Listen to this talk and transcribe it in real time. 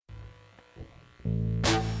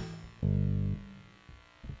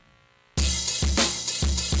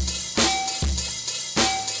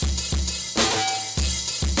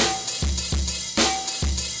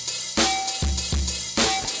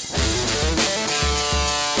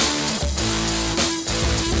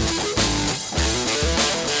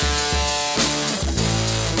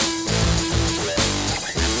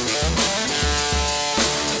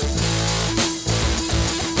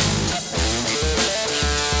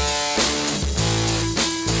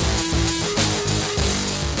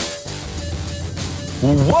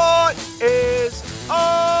What is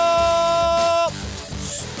up,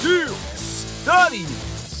 Steel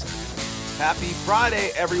Studies? Happy Friday,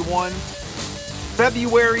 everyone.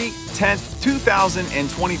 February 10th,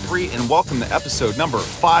 2023, and welcome to episode number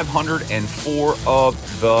 504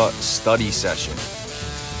 of The Study Session.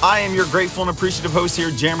 I am your grateful and appreciative host here,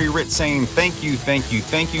 Jeremy Ritt, saying thank you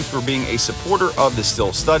for being a supporter of the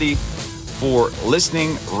Still Study, for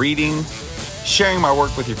listening, reading, sharing my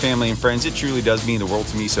work with your family and friends. It truly does mean the world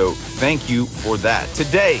to me, so thank you for that.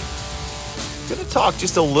 Today, I'm going to talk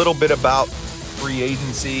just a little bit about free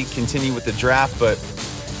agency, continue with the draft, but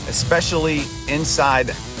especially inside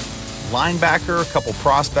linebacker, a couple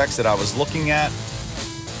prospects that I was looking at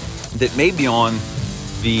that may be on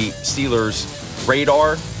the Steelers'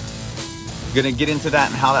 radar. Going to get into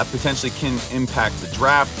that and how that potentially can impact the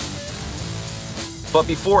draft. But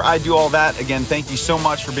before I do all that, again, thank you so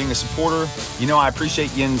much for being a supporter. You know I appreciate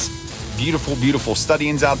Yin's beautiful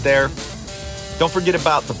studyings out there. Don't forget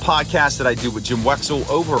about the podcast that I do with Jim Wexel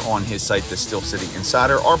over on his site, The Steel City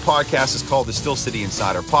Insider. Our podcast is called The Steel City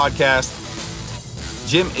Insider Podcast.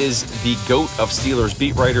 Jim is the GOAT of Steelers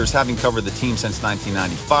beat writers, having covered the team since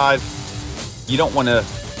 1995. You don't want to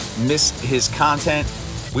miss his content.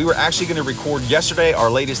 We were actually going to record yesterday our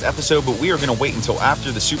latest episode, but we are going to wait until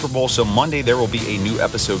after the Super Bowl. So Monday, there will be a new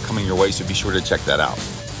episode coming your way, so be sure to check that out.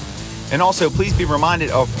 And also, please be reminded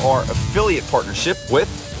of our affiliate partnership with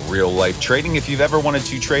Real Life Trading. If you've ever wanted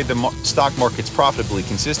to trade the stock markets profitably,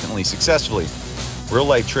 consistently, successfully, Real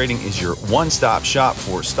Life Trading is your one-stop shop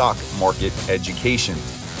for stock market education.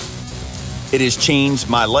 It has changed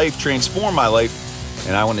my life, transformed my life,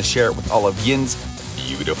 and I want to share it with all of Yin's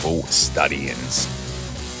beautiful studyings.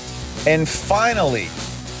 And finally,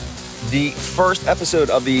 the first episode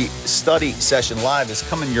of the Study Session Live is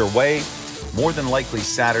coming your way, more than likely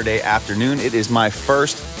Saturday afternoon. It is my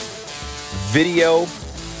first video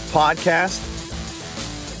podcast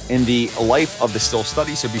in the life of the Still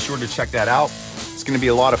Study, so be sure to check that out. It's going to be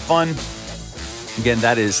a lot of fun. Again,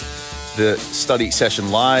 that is the Study Session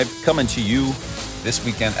Live, coming to you this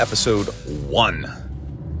weekend, episode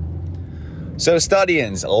 1. So,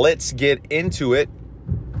 studyings, let's get into it.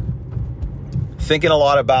 Thinking a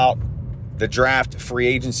lot about the draft, free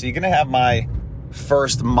agency. Going to have my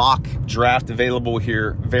first mock draft available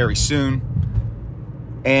here very soon.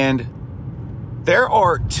 And there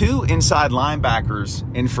are two inside linebackers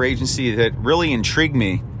in free agency that really intrigue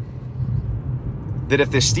me. That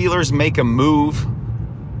if the Steelers make a move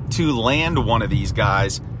to land one of these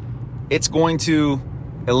guys, it's going to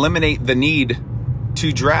eliminate the need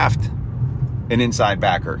to draft an inside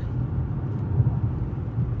backer.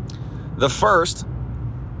 The first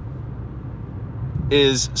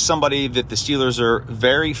is somebody that the Steelers are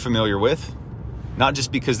very familiar with, not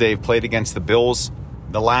just because they've played against the Bills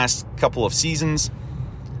the last couple of seasons,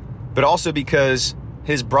 but also because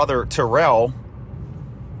his brother Terrell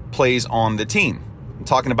plays on the team. I'm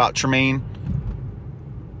talking about Tremaine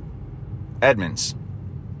Edmunds,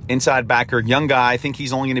 inside backer, young guy. I think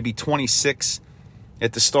he's only going to be 26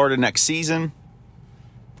 at the start of next season.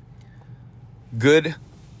 Good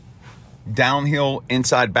downhill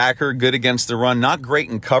inside backer, good against the run, not great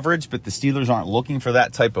in coverage, but the Steelers aren't looking for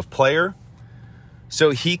that type of player.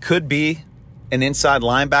 So he could be an inside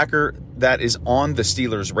linebacker that is on the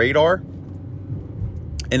Steelers' radar.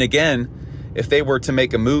 And again, if they were to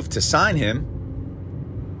make a move to sign him,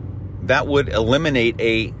 that would eliminate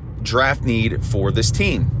a draft need for this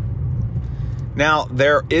team. Now,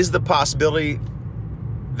 there is the possibility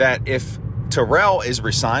that if Terrell is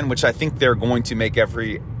re-signed, which I think they're going to make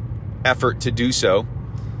every effort to do so,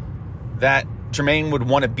 that Tremaine would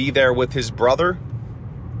want to be there with his brother.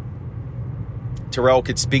 Terrell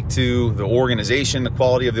could speak to the organization, the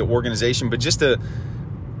quality of the organization, but just to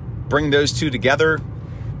bring those two together,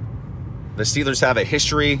 the Steelers have a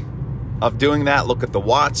history of doing that. Look at the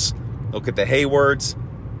Watts, look at the Haywards.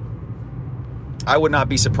 I would not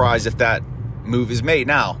be surprised if that move is made.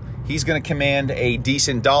 Now, he's going to command a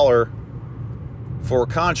decent dollar for a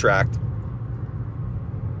contract,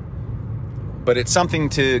 but it's something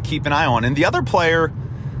to keep an eye on. And the other player,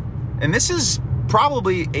 and this is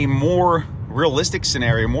probably a more realistic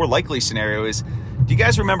scenario, more likely scenario, is, do you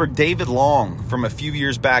guys remember David Long from a few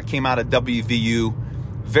years back, came out of WVU,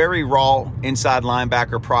 very raw inside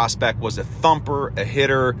linebacker prospect, was a thumper, a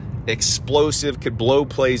hitter, explosive, could blow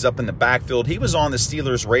plays up in the backfield. He was on the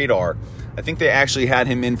Steelers' radar. I think they actually had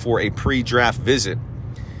him in for a pre-draft visit.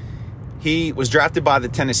 He was drafted by the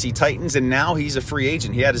Tennessee Titans, and now he's a free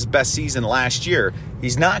agent. He had his best season last year.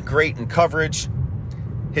 He's not great in coverage.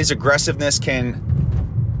 His aggressiveness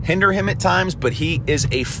can hinder him at times, but he is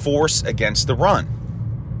a force against the run.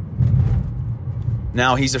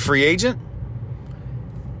 Now, he's a free agent.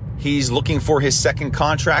 He's looking for his second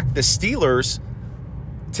contract. The Steelers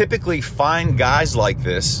typically find guys like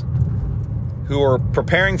this who are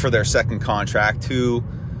preparing for their second contract, who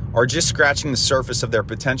are just scratching the surface of their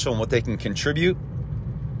potential and what they can contribute.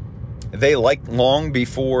 They like long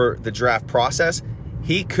before the draft process.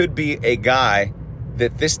 He could be a guy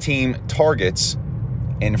that this team targets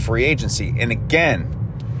in free agency. And again,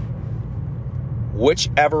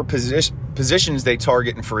 whichever positions they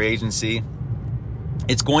target in free agency,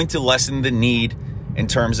 it's going to lessen the need in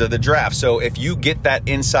terms of the draft. So if you get that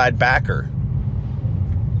inside backer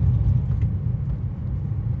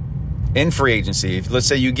in free agency, if let's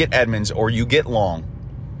say you get Edmonds or you get Long,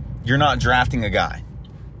 you're not drafting a guy.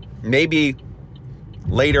 Maybe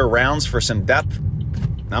later rounds for some depth.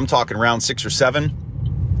 I'm talking round 6 or 7.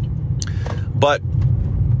 But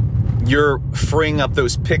you're freeing up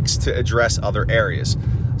those picks to address other areas.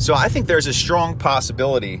 So I think there's a strong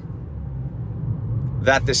possibility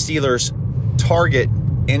that the Steelers target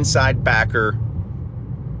inside backer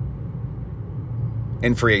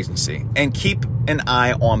in free agency and keep an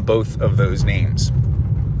eye on both of those names.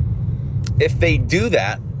 If they do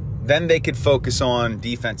that, then they could focus on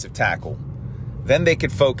defensive tackle. Then they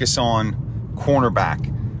could focus on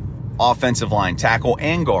cornerback, offensive line, tackle,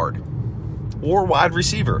 and guard, or wide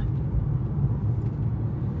receiver.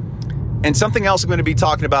 And something else I'm going to be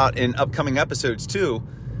talking about in upcoming episodes too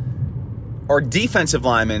are defensive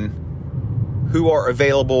linemen who are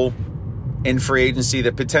available in free agency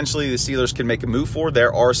that potentially the Steelers can make a move for.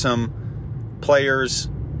 There are some players,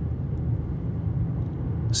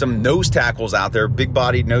 some nose tackles out there,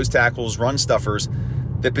 big-bodied nose tackles, run stuffers,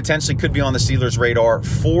 that potentially could be on the Steelers' radar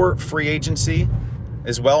for free agency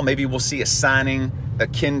as well. Maybe we'll see a signing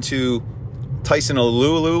akin to Tyson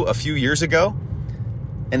Alualu a few years ago.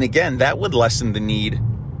 And again, that would lessen the need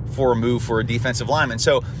for a move for a defensive lineman.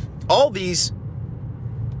 So all these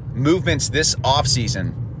movements this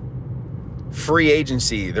offseason, free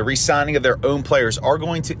agency, the re-signing of their own players, are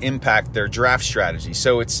going to impact their draft strategy.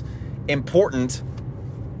 So it's important,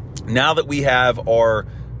 now that we have our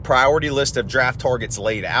priority list of draft targets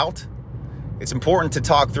laid out, it's important to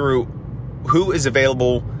talk through who is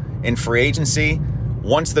available in free agency.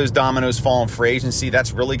 Once those dominoes fall in free agency,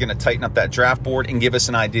 that's really going to tighten up that draft board and give us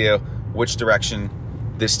an idea which direction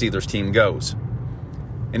this Steelers team goes.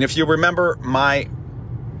 And if you remember my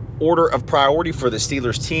order of priority for the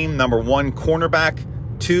Steelers team, number 1, cornerback,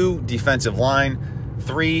 2, defensive line,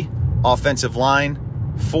 3, offensive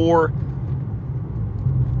line, 4,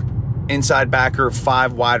 inside backer,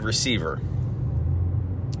 5, wide receiver.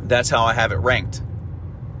 That's how I have it ranked.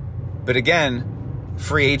 But again,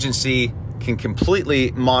 free agency can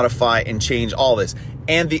completely modify and change all this.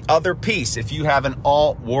 And the other piece, if you have an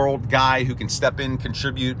all-world guy who can step in,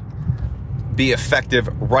 contribute, be effective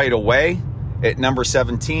right away, at number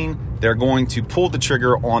 17, they're going to pull the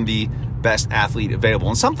trigger on the best athlete available.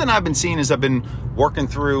 And something I've been seeing as I've been working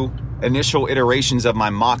through initial iterations of my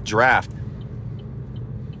mock draft,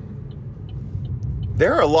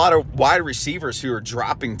 there are a lot of wide receivers who are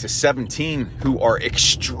dropping to 17 who are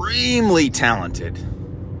extremely talented.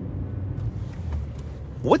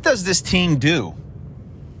 What does this team do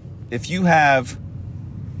if you have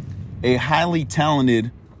a highly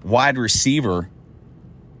talented wide receiver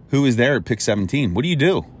who is there at pick 17? What do you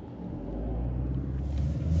do?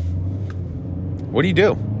 What do you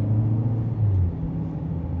do?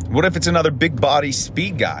 What if it's another big body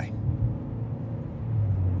speed guy?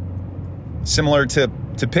 Similar to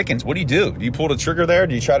Pickens. What do you do? Do you pull the trigger there?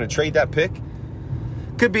 Do you try to trade that pick?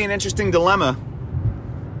 Could be an interesting dilemma.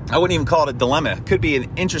 I wouldn't even call it a dilemma. It could be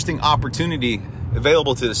an interesting opportunity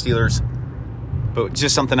available to the Steelers, but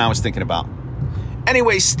just something I was thinking about.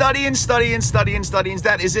 Anyway, studying. That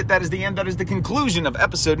is it. That is the end. That is the conclusion of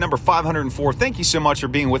episode number 504. Thank you so much for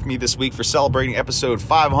being with me this week for celebrating episode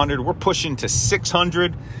 500. We're pushing to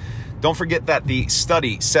 600. Don't forget that the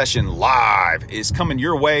study session live is coming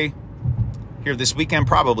your way here this weekend,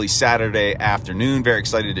 probably Saturday afternoon. Very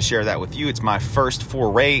excited to share that with you. It's my first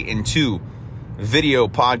foray into video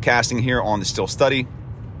podcasting here on the Still Study.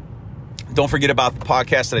 Don't forget about the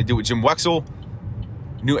podcast that I do with Jim Wexel.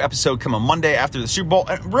 New episode coming Monday after the Super Bowl.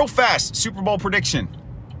 Real fast, Super Bowl prediction.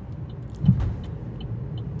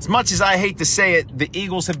 As much as I hate to say it, the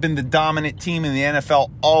Eagles have been the dominant team in the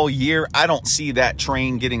NFL all year. I don't see that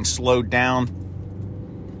train getting slowed down.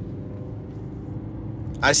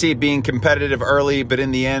 I see it being competitive early, but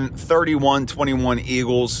in the end, 31-21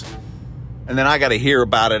 Eagles. And then I got to hear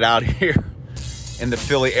about it out here in the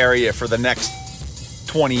Philly area for the next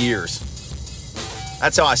 20 years.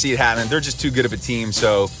 That's how I see it happening. They're just too good of a team,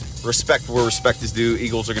 so respect where respect is due.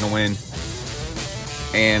 Eagles are going to win.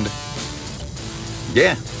 And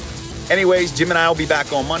yeah. Anyways, Jim and I will be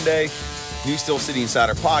back on Monday. New Steel City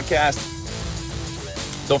Insider Podcast.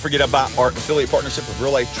 Don't forget about our affiliate partnership with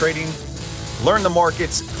Real Life Trading. Learn the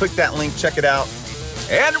markets. Click that link. Check it out.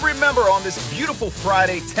 And remember, on this beautiful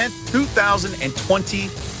Friday, 10th,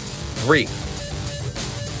 2023,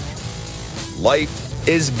 life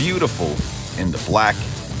is beautiful in the black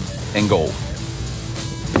and gold.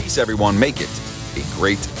 Peace, everyone. Make it a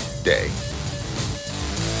great day.